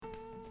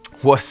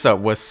What's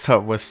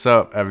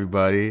up,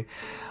 everybody?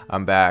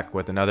 I'm back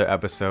with another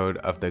episode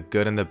of the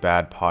Good and the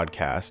Bad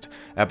podcast,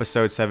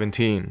 episode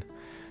 17.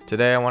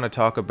 Today I want to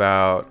talk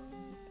about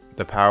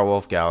the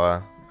Powerwolf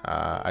Gala.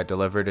 I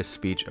delivered a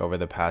speech over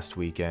the past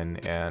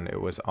weekend, and it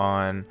was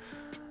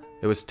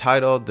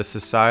titled The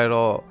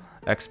Societal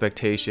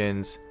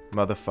Expectations,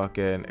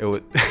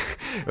 it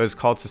was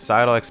called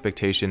Societal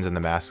Expectations and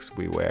the Masks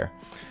We Wear.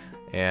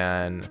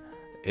 And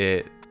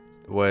it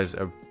was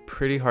a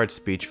pretty hard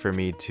speech for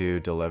me to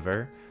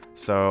deliver,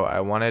 so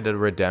I wanted a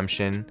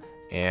redemption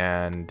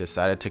and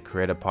decided to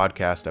create a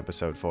podcast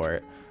episode for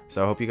it.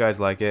 So I hope you guys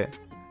like it.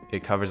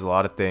 It covers a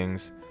lot of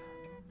things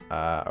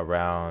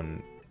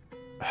around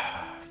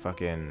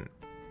fucking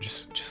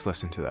just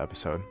listen to the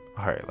episode.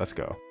 All right, let's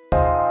go.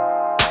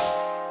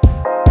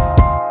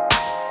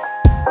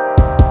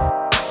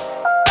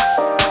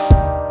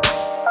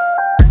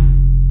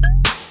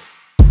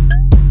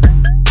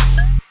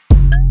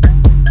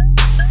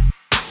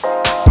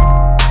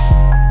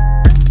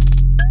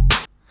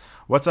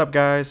 What's up,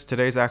 guys?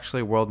 Today's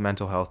actually World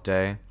Mental Health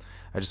Day.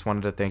 I just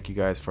wanted to thank you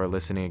guys for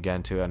listening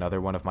again to another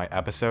one of my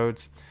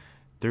episodes.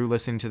 Through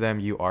listening to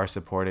them, you are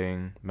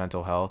supporting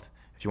mental health.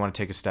 If you want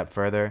to take a step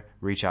further,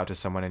 reach out to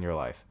someone in your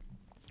life.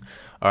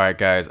 All right,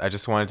 guys, I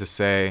just wanted to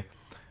say,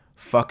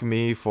 fuck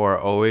me for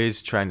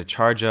always trying to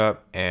charge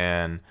up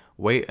and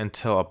wait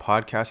until a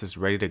podcast is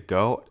ready to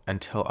go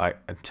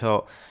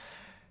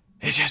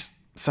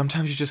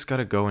sometimes you just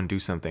gotta go and do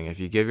something. If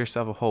you give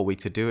yourself a whole week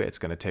to do it, it's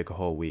gonna take a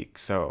whole week.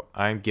 So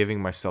I'm giving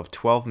myself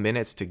 12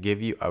 minutes to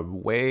give you a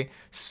way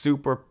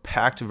super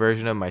packed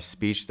version of my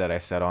speech that I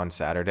said on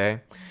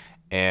Saturday.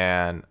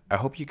 And I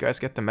hope you guys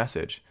get the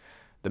message.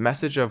 The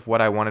message of what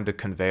I wanted to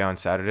convey on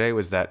Saturday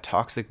was that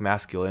toxic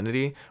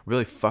masculinity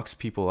really fucks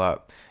people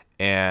up.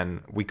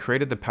 And we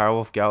created the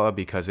Powerwolf Gala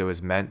because it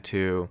was meant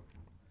to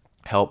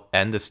help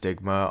end the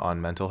stigma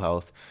on mental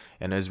health.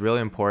 And it was really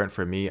important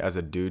for me as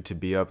a dude to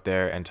be up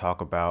there and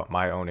talk about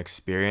my own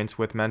experience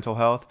with mental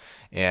health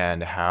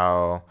and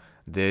how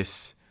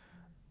this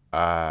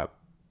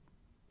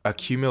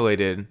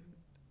accumulated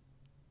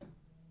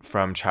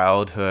from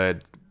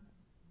childhood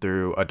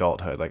through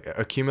adulthood, like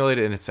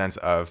accumulated in a sense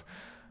of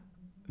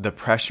the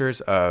pressures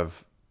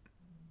of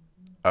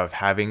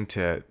having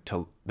to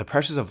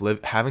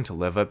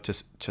live up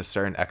to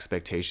certain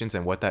expectations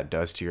and what that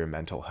does to your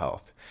mental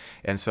health.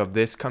 And so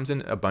this comes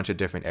in a bunch of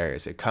different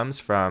areas. It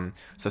comes from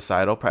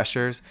societal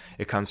pressures,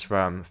 it comes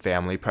from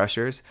family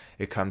pressures,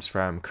 it comes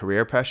from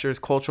career pressures,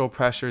 cultural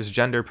pressures,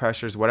 gender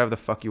pressures, whatever the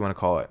fuck you want to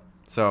call it.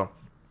 So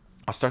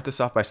I'll start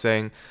this off by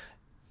saying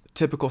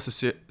typical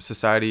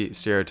society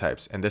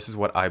stereotypes, and this is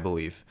what I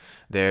believe.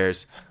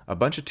 There's a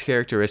bunch of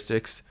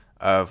characteristics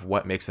of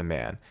what makes a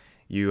man.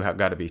 You have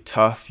got to be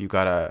tough. You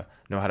got to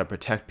know how to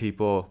protect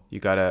people. You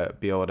got to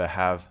be able to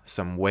have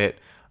some wit,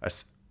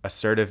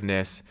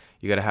 assertiveness.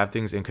 You got to have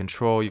things in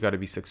control. You got to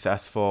be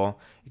successful.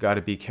 You got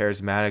to be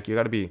charismatic. You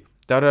got to be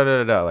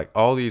like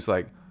all these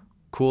like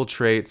cool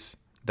traits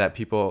that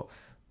people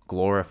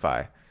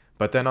glorify.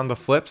 But then on the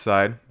flip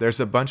side,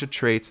 there's a bunch of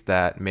traits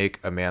that make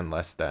a man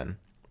less than.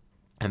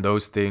 And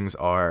those things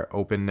are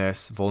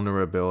openness,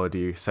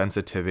 vulnerability,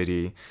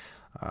 sensitivity,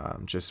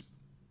 just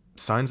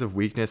signs of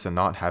weakness and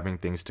not having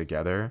things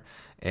together.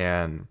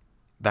 And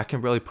that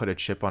can really put a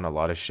chip on a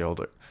lot of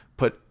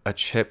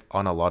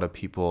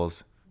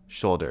people's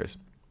shoulders.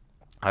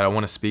 I don't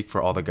want to speak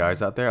for all the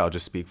guys out there. I'll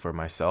just speak for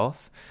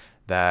myself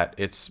that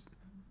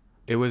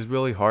it was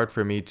really hard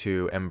for me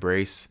to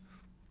embrace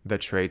the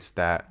traits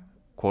that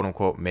quote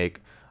unquote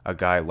make a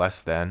guy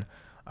less than,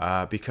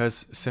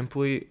 because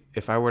simply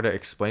if I were to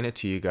explain it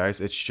to you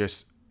guys,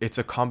 it's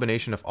a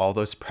combination of all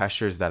those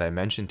pressures that I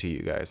mentioned to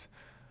you guys.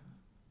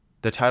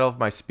 The title of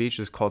my speech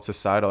is called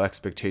Societal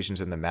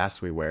Expectations and the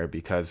Masks We Wear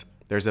because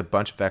there's a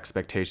bunch of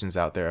expectations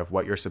out there of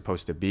what you're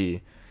supposed to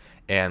be,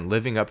 and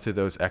living up to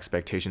those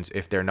expectations,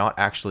 if they're not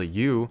actually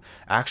you,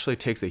 actually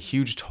takes a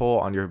huge toll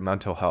on your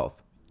mental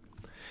health.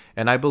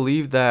 And I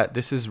believe that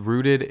this is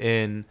rooted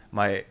in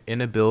my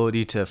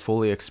inability to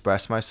fully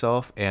express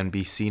myself and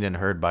be seen and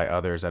heard by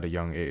others at a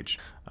young age.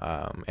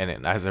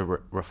 As I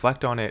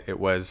reflect on it, it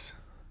was,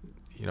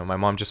 my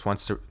mom just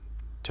wants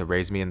to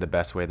raise me in the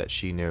best way that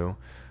she knew.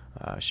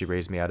 She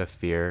raised me out of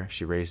fear.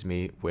 She raised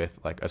me with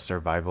like a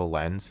survival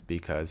lens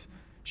because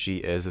she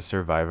is a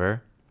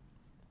survivor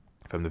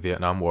from the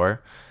Vietnam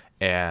War.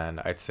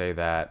 And I'd say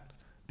that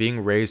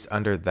being raised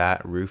under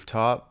that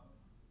rooftop,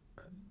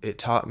 it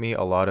taught me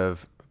a lot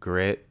of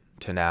grit,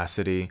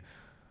 tenacity,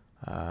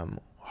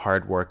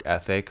 hard work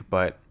ethic.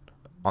 But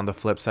on the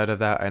flip side of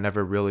that, I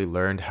never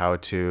learned how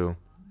to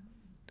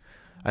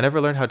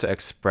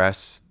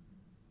express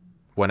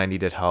when I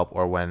needed help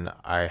or when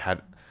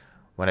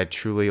I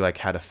truly like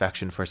had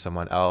affection for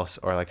someone else,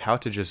 or like how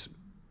to just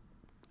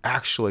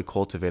actually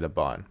cultivate a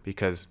bond.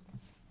 Because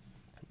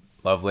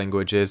love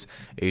languages,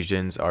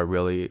 Asians are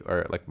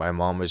like my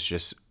mom was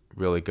just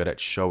really good at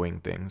showing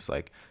things,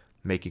 like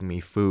making me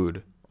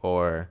food,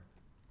 or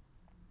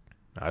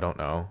I don't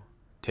know,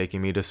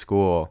 taking me to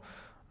school,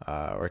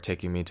 or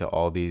taking me to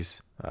all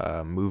these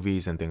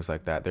movies and things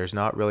like that. There's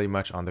not really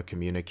much on the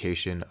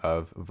communication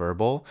of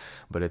verbal,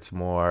 but it's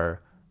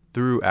more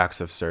through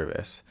acts of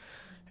service.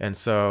 And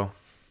so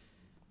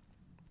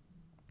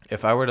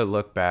if I were to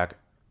look back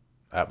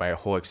at my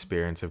whole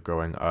experience of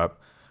growing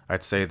up,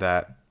 I'd say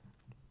that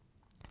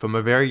from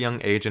a very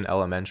young age in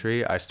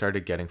elementary, I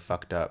started getting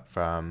fucked up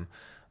from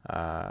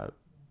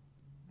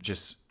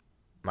just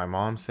my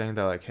mom saying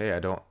that, like, hey, I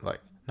don't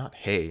like, not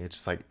hey, it's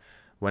just like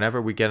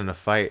whenever we get in a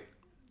fight,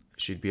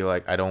 she'd be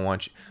like, I don't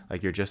want you,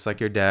 like, you're just like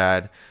your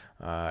dad.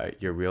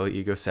 You're really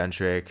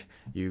egocentric.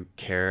 You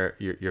care.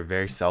 You're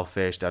very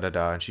selfish. Da da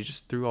da. And she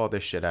just threw all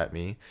this shit at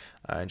me.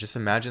 And just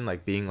imagine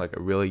like being like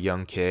a really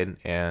young kid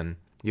and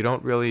you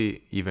don't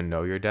really even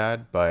know your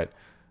dad, but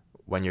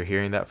when you're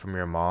hearing that from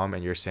your mom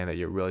and you're saying that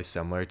you're really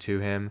similar to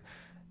him,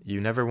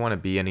 you never want to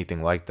be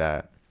anything like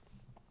that.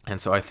 And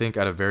so I think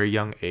at a very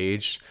young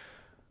age,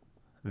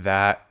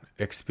 that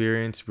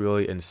experience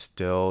really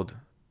instilled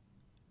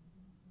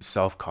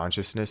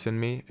self-consciousness in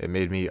me. It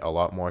made me a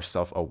lot more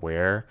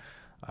self-aware,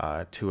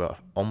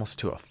 almost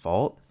to a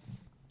fault,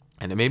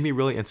 and it made me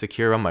really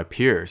insecure on my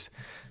peers,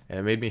 and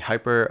it made me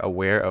hyper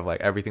aware of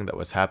like everything that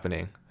was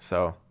happening.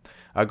 So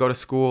I'd go to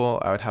school,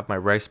 I would have my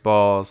rice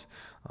balls,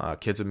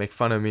 kids would make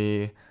fun of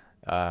me.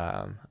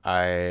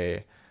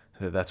 I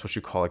That's what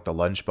you call like the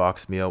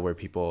lunchbox meal, where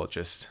people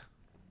just,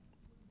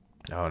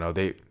 I don't know,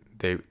 they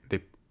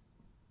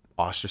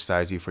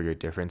ostracize you for your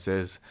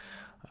differences.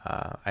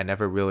 I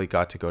never really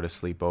got to go to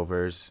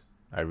sleepovers.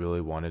 I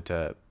really wanted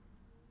to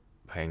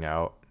hang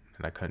out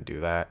and I couldn't do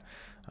that.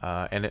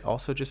 And it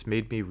also just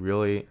made me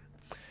really,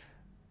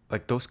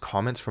 like, those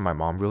comments from my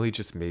mom really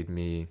just made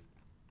me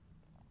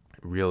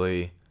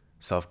really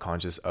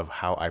self-conscious of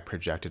how I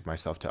projected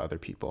myself to other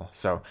people.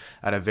 So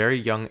at a very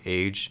young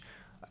age,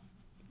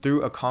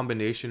 through a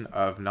combination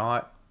of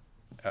not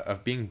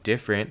of being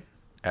different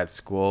at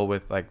school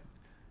with like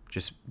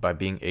just by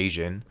being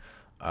Asian,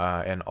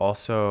 and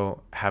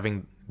also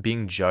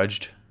being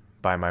judged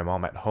by my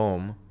mom at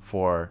home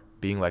for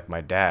being like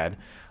my dad,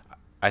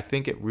 I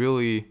think it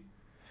really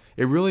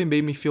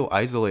made me feel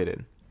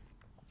isolated.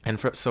 And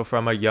so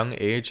from a young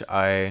age,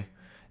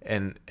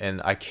 and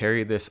I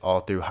carried this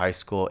all through high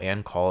school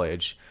and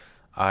college.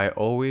 I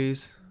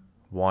always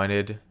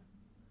wanted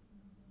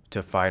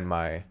to find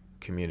my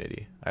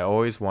community. I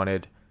always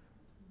wanted,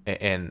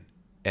 and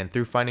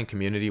through finding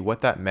community, what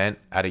that meant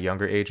at a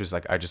younger age was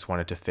like I just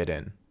wanted to fit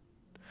in.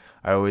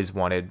 I always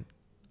wanted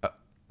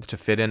to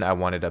fit in. I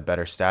wanted a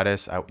better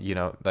status.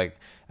 Like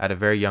at a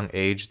very young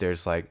age,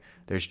 there's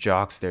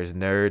jocks, there's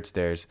nerds,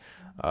 there's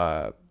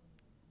I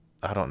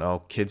don't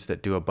know, kids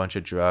that do a bunch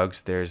of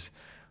drugs. There's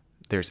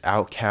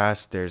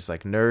outcasts, there's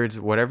like nerds,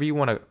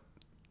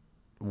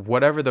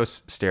 whatever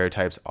those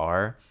stereotypes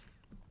are.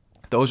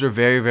 Those are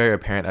very, very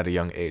apparent at a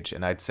young age.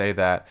 And I'd say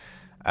that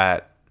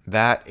at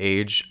that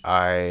age,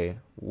 I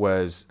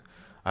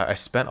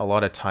spent a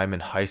lot of time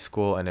in high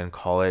school and in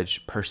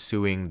college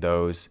pursuing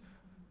those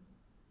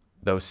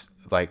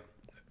like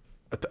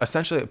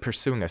essentially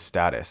pursuing a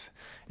status.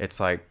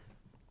 It's like,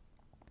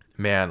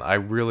 man, I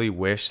really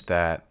wish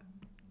that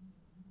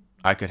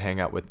I could hang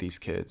out with these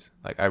kids.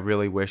 Like, I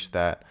really wish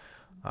that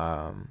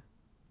I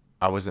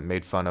wasn't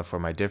made fun of for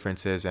my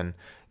differences. And,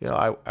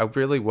 I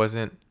really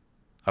wasn't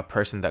a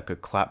person that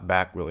could clap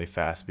back really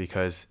fast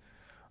because,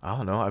 I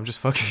don't know, I'm just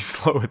fucking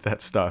slow with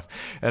that stuff.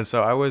 And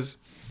so I was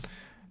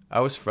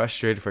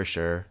frustrated for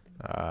sure.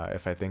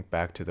 If I think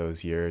back to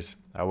those years,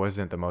 I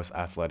wasn't the most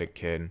athletic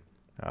kid.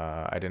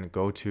 I didn't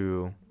go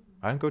to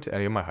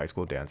any of my high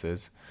school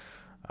dances.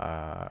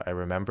 I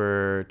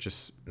remember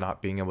just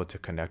not being able to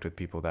connect with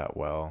people that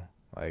well.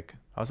 Like,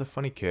 I was a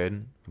funny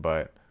kid,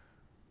 but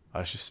I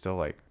was just still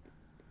like,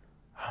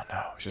 I don't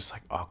know, it's just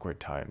like awkward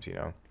times,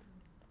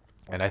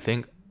 And I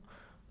think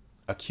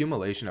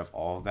accumulation of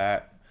all of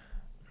that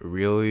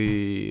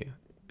really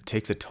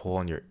takes a toll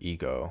on your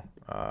ego,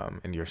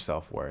 and your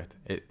self-worth.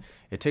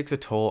 It takes a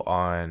toll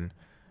on,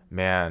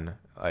 man,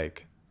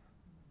 like,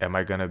 am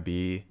I gonna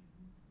be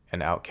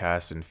an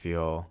outcast and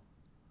feel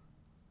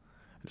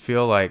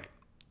like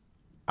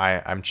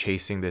I'm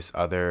chasing this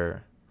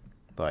other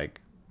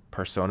like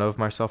persona of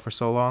myself for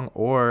so long,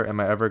 or am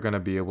I ever going to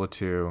be able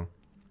to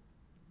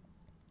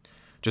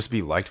just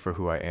be liked for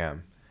who I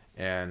am?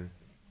 And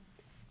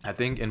I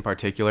think in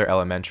particular,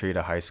 elementary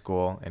to high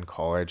school and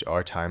college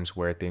are times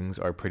where things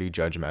are pretty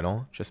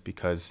judgmental, just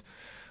because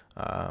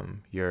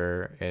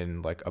you're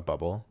in like a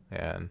bubble.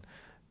 And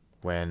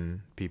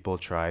when people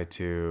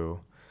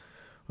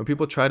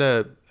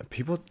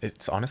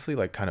it's honestly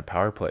like kind of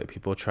power play.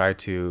 People try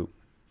to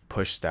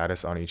push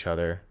status on each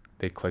other.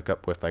 They click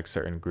up with like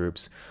certain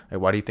groups.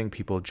 Like, why do you think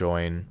people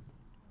join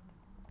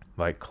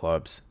like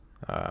clubs,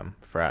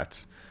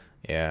 frats?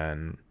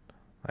 And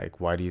like,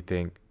 why do you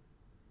think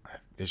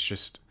it's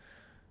just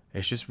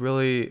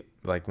really,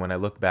 like, when I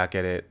look back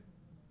at it,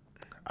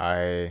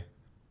 I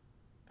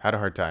had a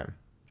hard time.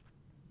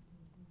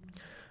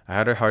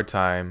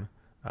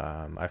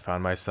 I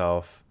found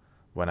myself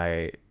when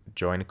I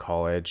joined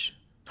college,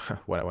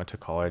 when I went to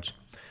college,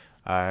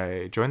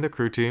 I joined the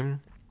crew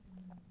team,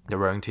 the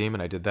rowing team,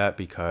 and I did that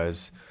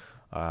because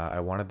I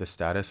wanted the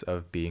status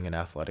of being an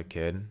athletic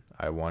kid.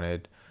 I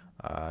wanted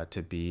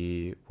to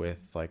be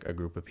with like a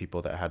group of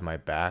people that had my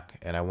back,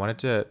 and I wanted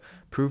to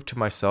prove to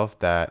myself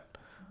that,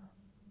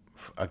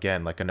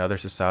 again, like another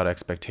societal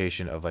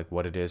expectation of like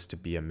what it is to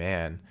be a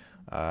man.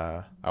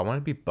 I wanted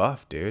to be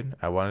buff, dude.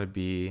 I wanted to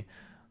be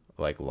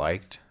like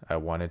liked. I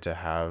wanted to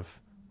have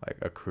like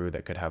a crew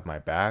that could have my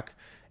back,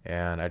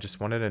 and I just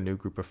wanted a new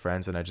group of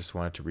friends, and I just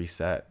wanted to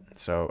reset.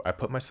 So I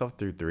put myself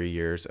through 3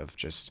 years of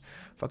just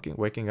fucking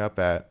waking up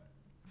at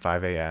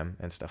 5 a.m.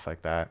 and stuff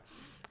like that.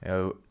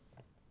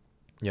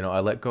 I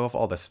let go of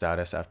all the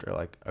status after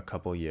like a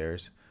couple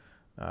years,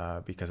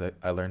 because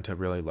I learned to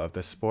really love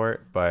this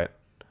sport. But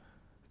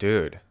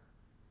dude,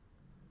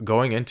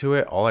 going into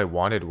it, all I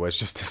wanted was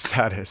just the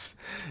status.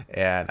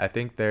 And I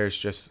think there's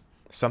just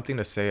something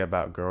to say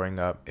about growing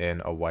up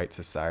in a white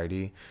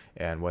society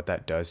and what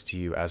that does to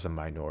you as a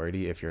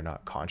minority if you're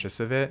not conscious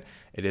of it.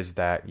 It is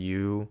that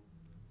you,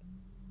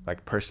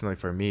 like personally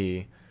for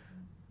me,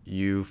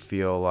 you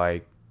feel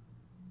like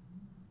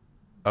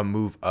a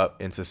move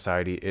up in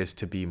society is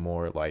to be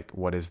more like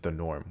what is the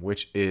norm,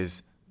 which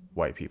is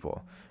white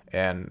people.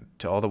 And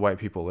to all the white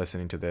people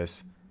listening to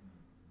this,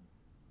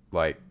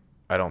 like,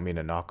 I don't mean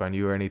to knock on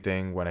you or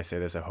anything when I say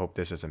this. I hope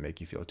this doesn't make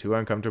you feel too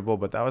uncomfortable,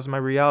 but that was my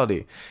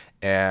reality.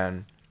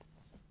 And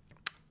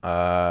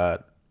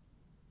wow,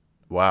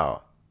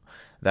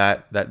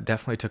 that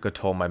definitely took a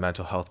toll on my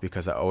mental health,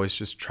 because I was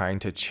just trying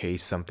to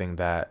chase something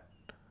that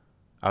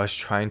I was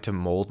trying to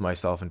mold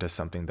myself into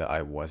something that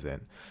I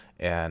wasn't.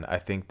 And I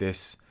think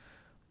this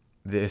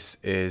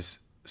is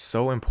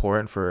so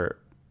important for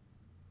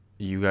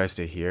you guys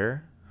to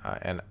hear,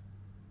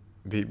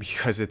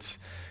 because it's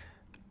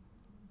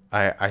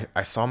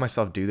I saw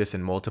myself do this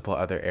in multiple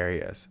other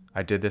areas.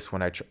 I did this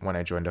when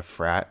I joined a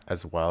frat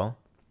as well.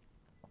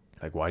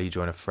 Like, why do you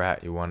join a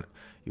frat? You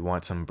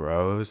want some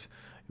bros.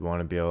 You want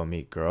to be able to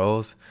meet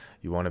girls.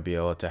 You want to be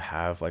able to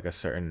have like a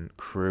certain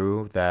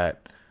crew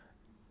that,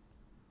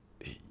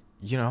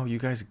 you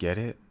guys get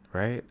it,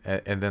 right?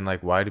 And then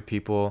like, why do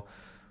people?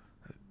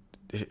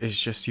 It's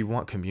just, you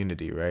want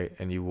community, right?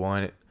 And you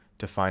want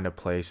to find a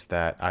place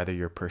that either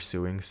you're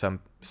pursuing some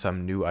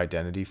new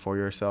identity for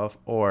yourself,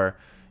 or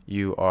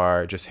you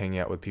are just hanging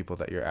out with people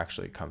that you're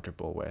actually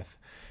comfortable with.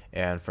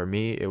 And for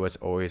me, it was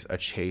always a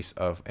chase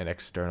of an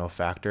external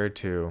factor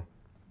to,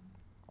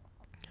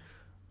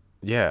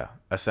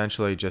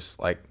 essentially just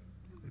like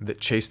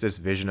chase this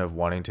vision of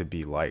wanting to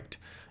be liked.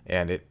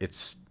 And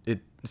it's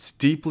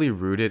deeply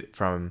rooted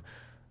from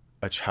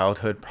a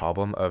childhood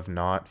problem of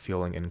not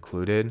feeling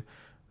included,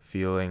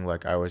 feeling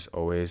like I was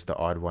always the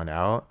odd one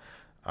out.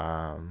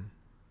 And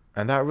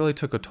that really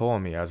took a toll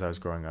on me as I was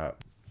growing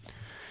up.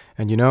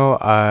 And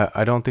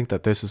I don't think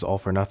that this is all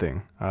for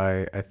nothing.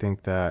 I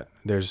think that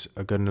there's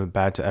a good and a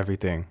bad to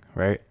everything,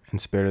 right? In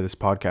spirit of this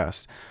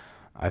podcast,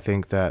 I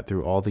think that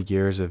through all the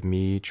years of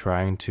me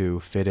trying to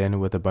fit in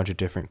with a bunch of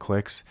different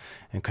cliques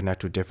and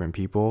connect with different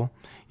people,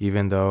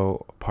 even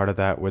though part of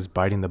that was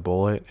biting the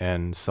bullet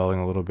and selling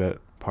a little bit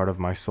part of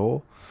my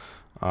soul,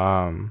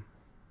 I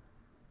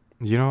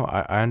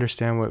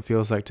understand what it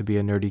feels like to be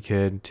a nerdy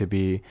kid, to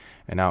be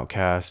an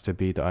outcast, to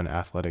be the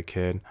unathletic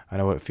kid. I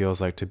know what it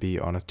feels like to be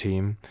on a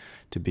team,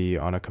 to be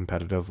on a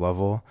competitive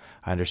level.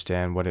 I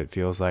understand what it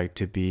feels like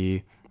to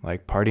be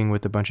like partying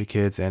with a bunch of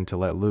kids and to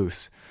let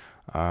loose.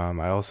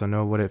 I also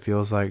know what it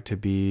feels like to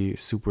be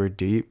super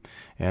deep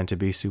and to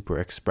be super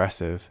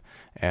expressive.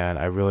 And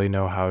I really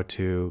know how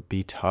to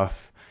be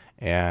tough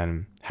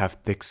and have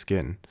thick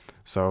skin.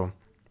 So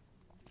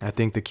I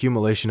think the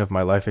accumulation of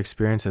my life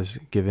experience has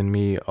given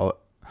me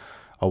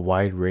a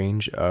wide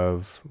range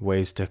of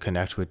ways to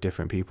connect with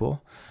different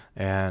people.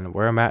 And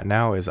where I'm at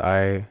now is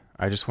I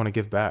just want to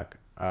give back.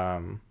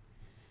 I'm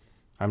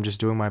just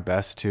doing my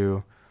best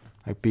to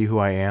like be who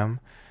I am.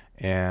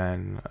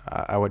 And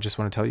I would just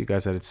want to tell you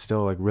guys that it's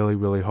still like really,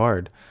 really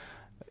hard,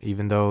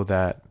 even though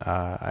that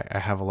I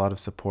have a lot of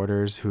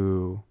supporters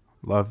who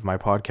love my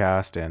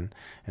podcast and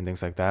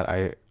things like that.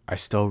 I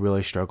still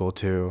really struggle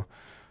to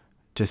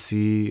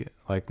see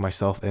like my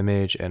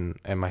self-image and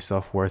my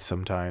self-worth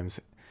sometimes,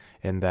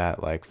 in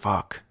that like,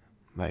 fuck,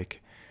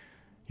 like,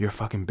 you're a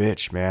fucking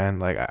bitch, man.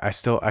 Like I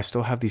still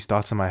have these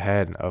thoughts in my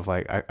head of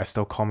like, I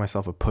still call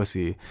myself a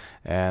pussy,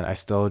 and I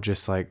still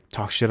just like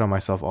talk shit on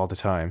myself all the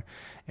time.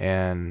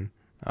 And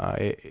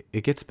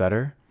it gets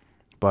better,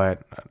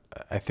 but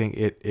I think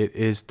it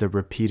is the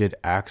repeated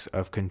acts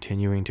of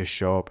continuing to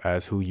show up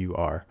as who you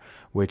are,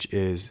 which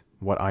is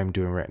what I'm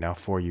doing right now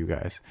for you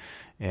guys.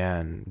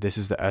 And this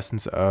is the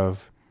essence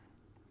of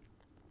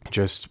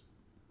just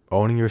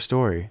owning your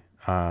story.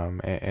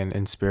 And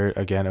in spirit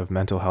again of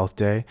Mental Health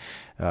Day,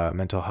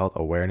 Mental Health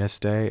Awareness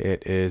Day,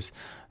 it is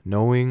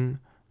knowing,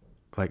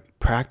 like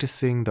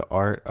practicing the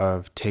art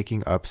of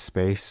taking up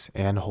space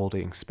and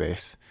holding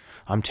space.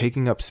 I'm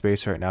taking up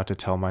space right now to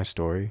tell my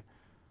story,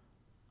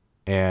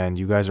 and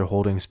you guys are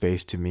holding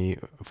space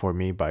for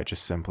me by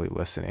just simply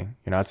listening.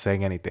 You're not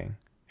saying anything,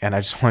 And I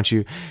just want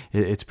you,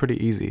 it's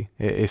pretty easy.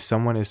 If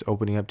someone is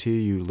opening up to you,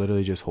 you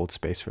literally just hold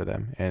space for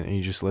them and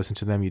you just listen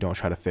to them. You don't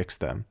try to fix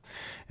them.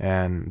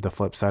 And the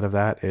flip side of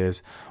that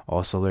is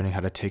also learning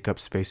how to take up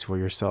space for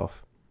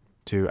yourself,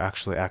 to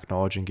actually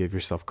acknowledge and give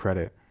yourself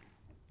credit.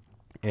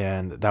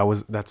 And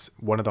that's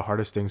one of the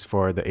hardest things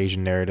for the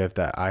Asian narrative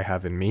that I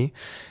have in me,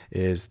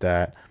 is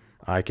that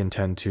I can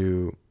tend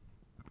to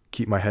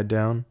keep my head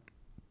down,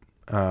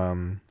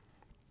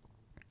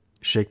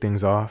 shake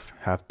things off,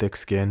 have thick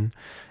skin,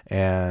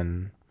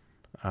 and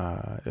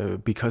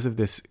because of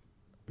this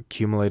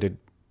accumulated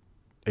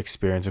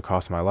experience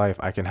across my life,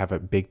 I can have a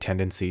big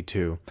tendency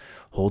to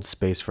hold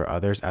space for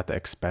others at the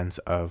expense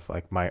of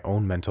like my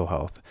own mental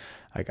health.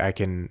 Like I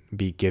can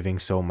be giving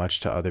so much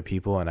to other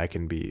people, and I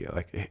can be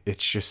like,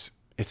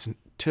 it's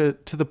to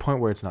the point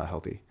where it's not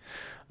healthy.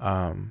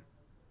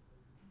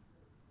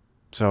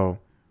 So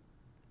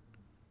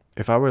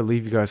if I were to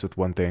leave you guys with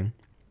one thing,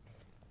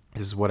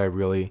 this is what I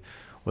really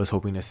was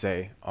hoping to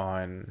say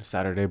on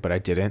Saturday, but I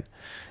didn't,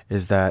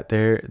 is that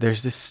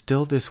there's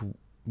this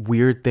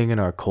weird thing in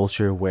our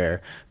culture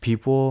where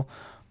people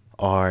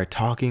are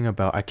talking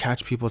about, I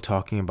catch people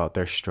talking about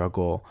their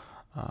struggle,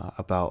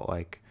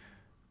 but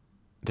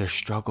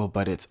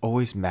it's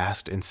always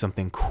masked in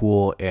something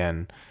cool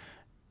and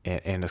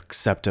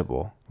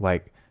acceptable,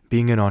 like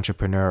being an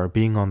entrepreneur or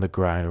being on the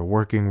grind or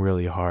working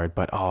really hard.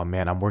 But oh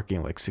man, I'm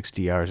working like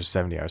 60 hours or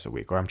 70 hours a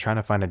week, or I'm trying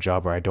to find a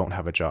job or I don't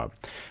have a job.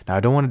 Now, I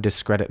don't want to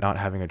discredit not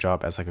having a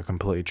job as like a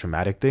completely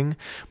traumatic thing,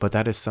 but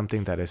that is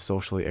something that is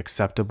socially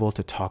acceptable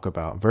to talk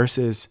about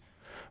versus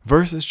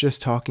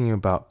just talking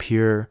about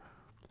pure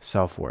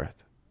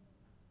self-worth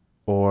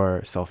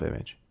or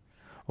self-image,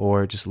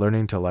 or just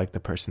learning to like the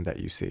person that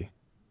you see,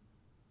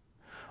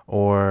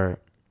 or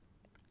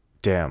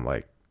damn,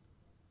 like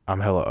I'm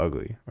hella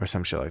ugly or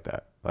some shit like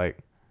that. Like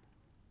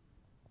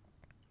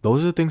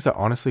those are the things that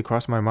honestly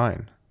cross my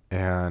mind.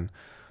 And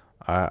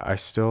I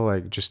still,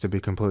 like, just to be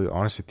completely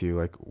honest with you,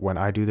 like when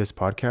I do this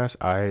podcast,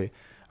 I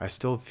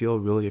still feel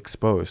really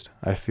exposed.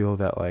 I feel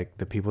that like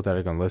the people that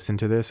are going to listen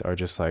to this are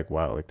just like,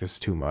 wow, like this is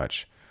too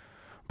much.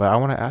 But I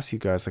want to ask you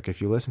guys, like, if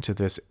you listen to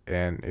this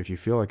and if you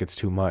feel like it's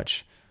too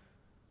much,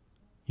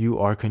 you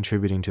are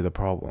contributing to the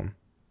problem.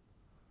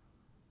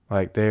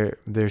 Like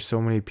there's so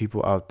many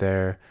people out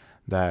there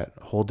that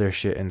hold their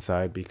shit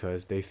inside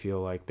because they feel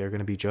like they're going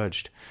to be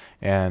judged.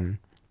 And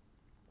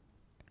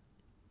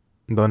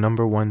the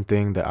number one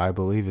thing that I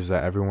believe is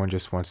that everyone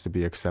just wants to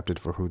be accepted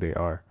for who they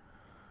are.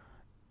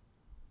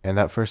 And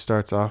that first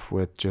starts off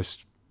with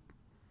just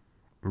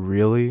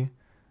really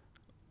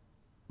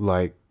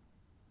like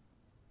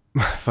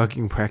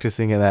fucking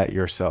practicing that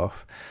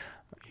yourself.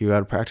 You got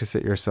to practice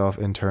it yourself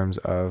in terms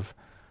of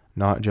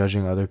not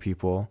judging other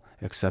people,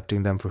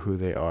 accepting them for who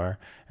they are.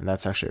 And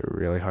that's actually a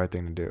really hard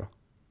thing to do.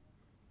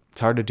 It's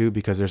hard to do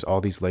because there's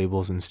all these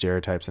labels and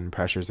stereotypes and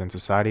pressures in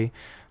society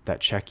that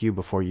check you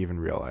before you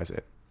even realize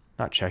it.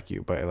 Not check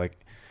you, but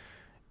like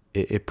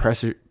it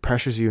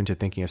pressures you into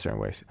thinking a certain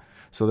way.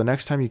 So the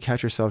next time you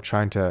catch yourself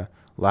trying to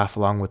laugh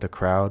along with the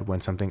crowd when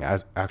something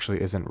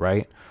actually isn't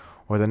right,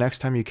 or the next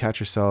time you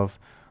catch yourself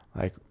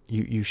like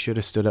you should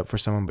have stood up for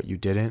someone but you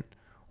didn't,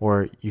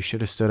 or you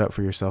should have stood up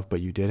for yourself but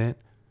you didn't,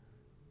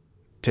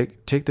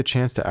 take the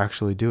chance to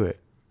actually do it.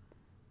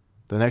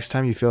 The next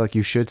time you feel like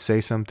you should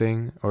say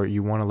something, or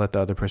you want to let the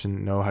other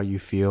person know how you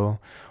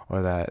feel,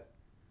 or that,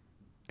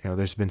 you know,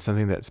 there's been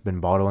something that's been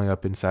bottling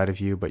up inside of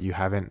you, but you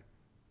haven't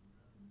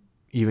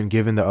even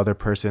given the other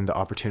person the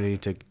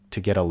opportunity to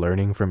get a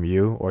learning from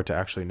you, or to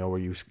actually know where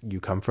you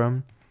come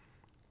from,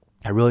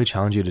 I really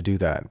challenge you to do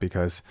that,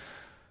 because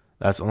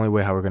that's the only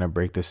way how we're going to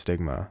break this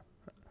stigma.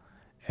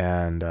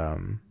 And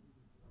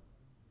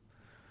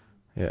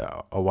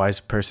yeah, a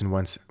wise person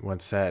once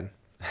said,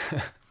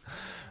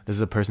 this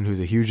is a person who's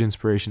a huge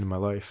inspiration in my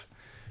life.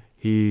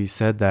 He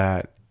said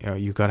that, you know,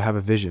 you got to have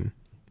a vision.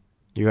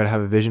 You got to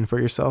have a vision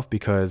for yourself,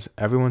 because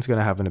everyone's going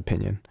to have an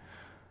opinion.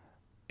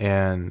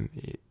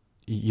 And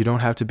you don't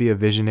have to be a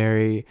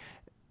visionary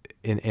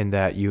in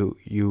that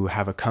you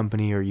have a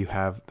company, or you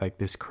have like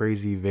this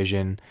crazy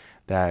vision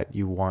that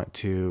you want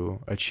to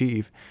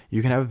achieve.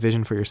 You can have a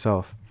vision for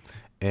yourself,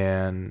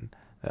 and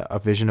a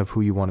vision of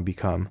who you want to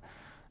become.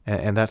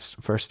 And that's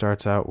first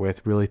starts out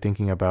with really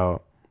thinking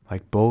about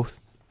like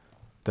both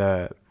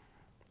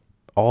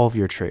all of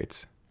your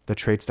traits, the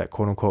traits that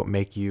quote unquote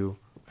make you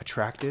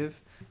attractive,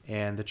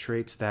 and the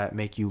traits that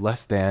make you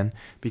less than,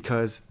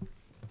 because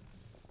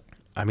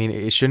I mean,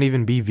 it shouldn't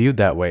even be viewed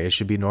that way. It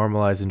should be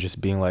normalized and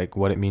just being like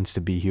what it means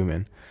to be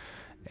human.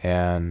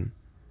 And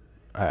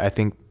I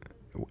think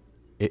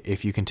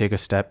if you can take a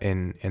step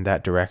in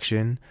that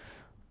direction,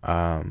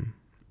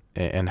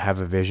 and have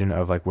a vision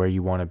of like where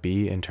you want to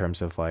be in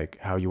terms of like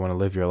how you want to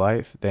live your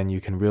life, then you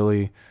can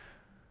really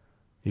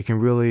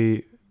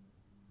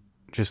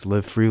just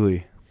live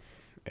freely,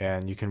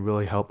 and you can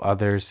really help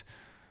others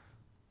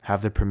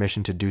have the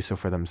permission to do so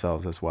for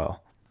themselves as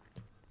well.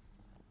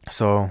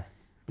 So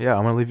yeah,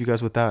 I'm going to leave you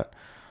guys with that.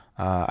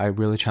 I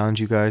really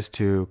challenge you guys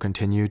to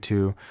continue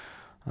to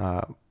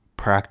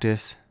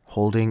practice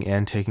holding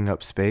and taking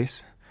up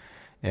space.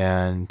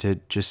 and to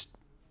just,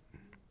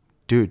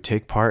 dude,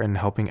 take part in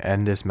helping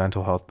end this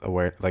mental health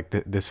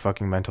this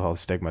fucking mental health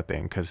stigma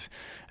thing, because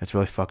it's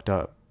really fucked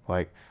up.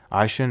 Like,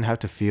 I shouldn't have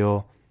to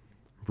feel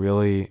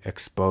really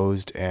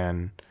exposed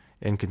and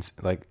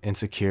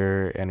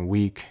insecure and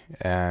weak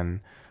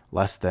and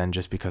less than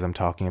just because I'm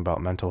talking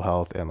about mental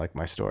health and like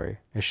my story.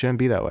 It shouldn't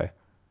be that way.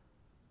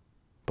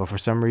 But for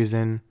some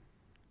reason,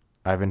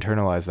 I've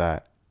internalized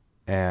that.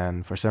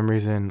 And for some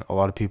reason, a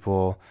lot of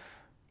people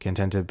can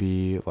tend to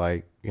be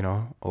like,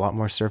 a lot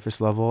more surface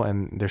level,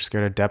 and they're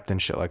scared of depth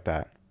and shit like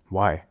that.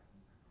 Why?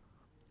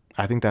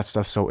 I think that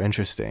stuff's so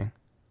interesting.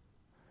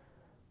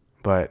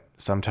 But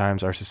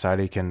sometimes our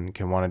society can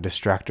want to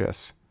distract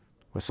us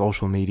with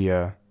social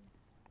media,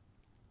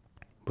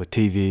 with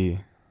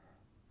TV,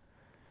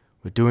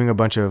 with doing a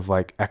bunch of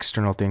like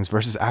external things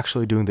versus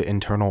actually doing the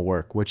internal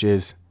work, which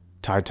is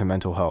tied to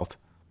mental health.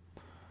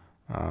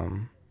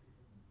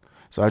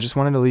 So I just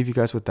wanted to leave you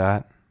guys with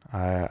that.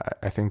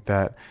 I think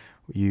that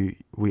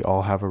we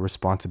all have a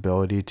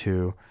responsibility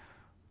to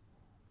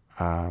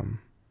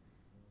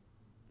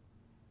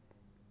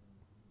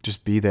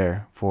just be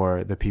there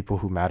for the people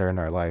who matter in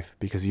our life,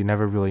 because you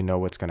never really know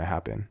what's going to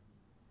happen.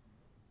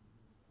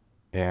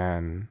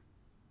 And,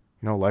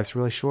 life's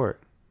really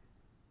short.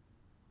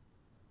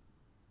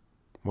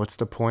 What's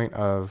the point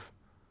of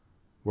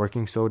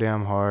working so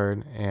damn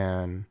hard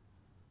and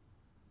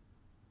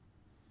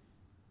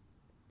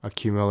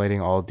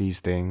accumulating all these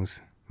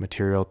things,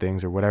 material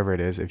things or whatever it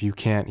is, if you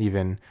can't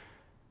even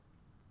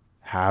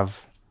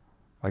have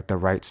like the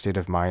right state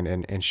of mind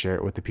and share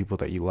it with the people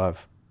that you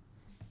love?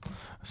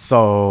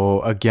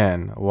 So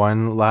again,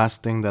 one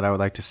last thing that I would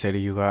like to say to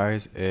you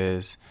guys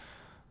is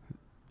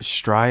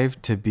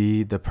strive to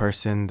be the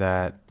person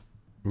that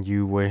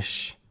you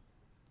wish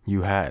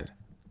you had.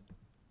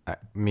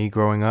 Me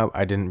growing up,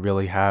 I didn't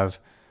really have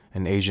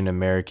an Asian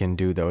American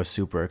dude that was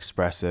super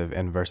expressive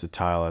and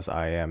versatile as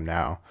I am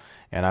now.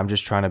 And I'm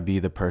just trying to be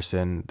the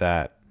person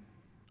that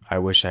I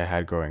wish I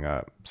had growing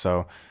up.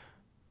 So,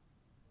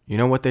 you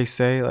know what they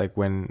say, like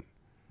when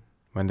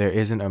there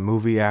isn't a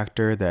movie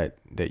actor that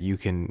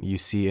you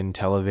see in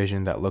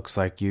television that looks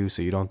like you,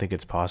 so you don't think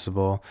it's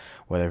possible,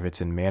 whether if it's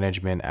in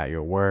management at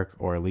your work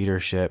or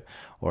leadership,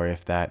 or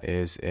if that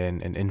is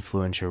in an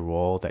influential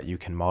role that you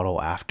can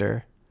model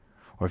after,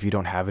 or if you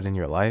don't have it in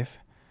your life,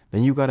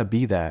 then you got to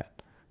be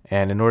that.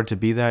 And in order to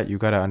be that, you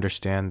got to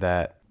understand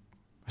that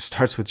it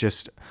starts with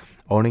just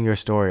owning your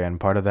story. And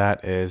part of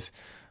that is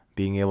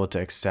being able to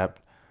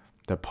accept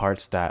the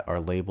parts that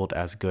are labeled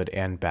as good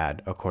and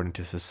bad according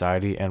to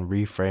society, and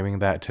reframing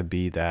that to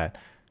be that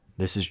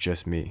this is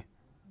just me.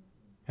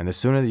 And the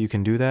sooner that you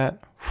can do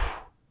that,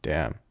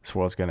 damn, this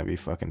world's going to be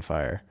fucking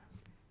fire.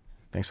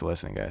 Thanks for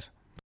listening, guys.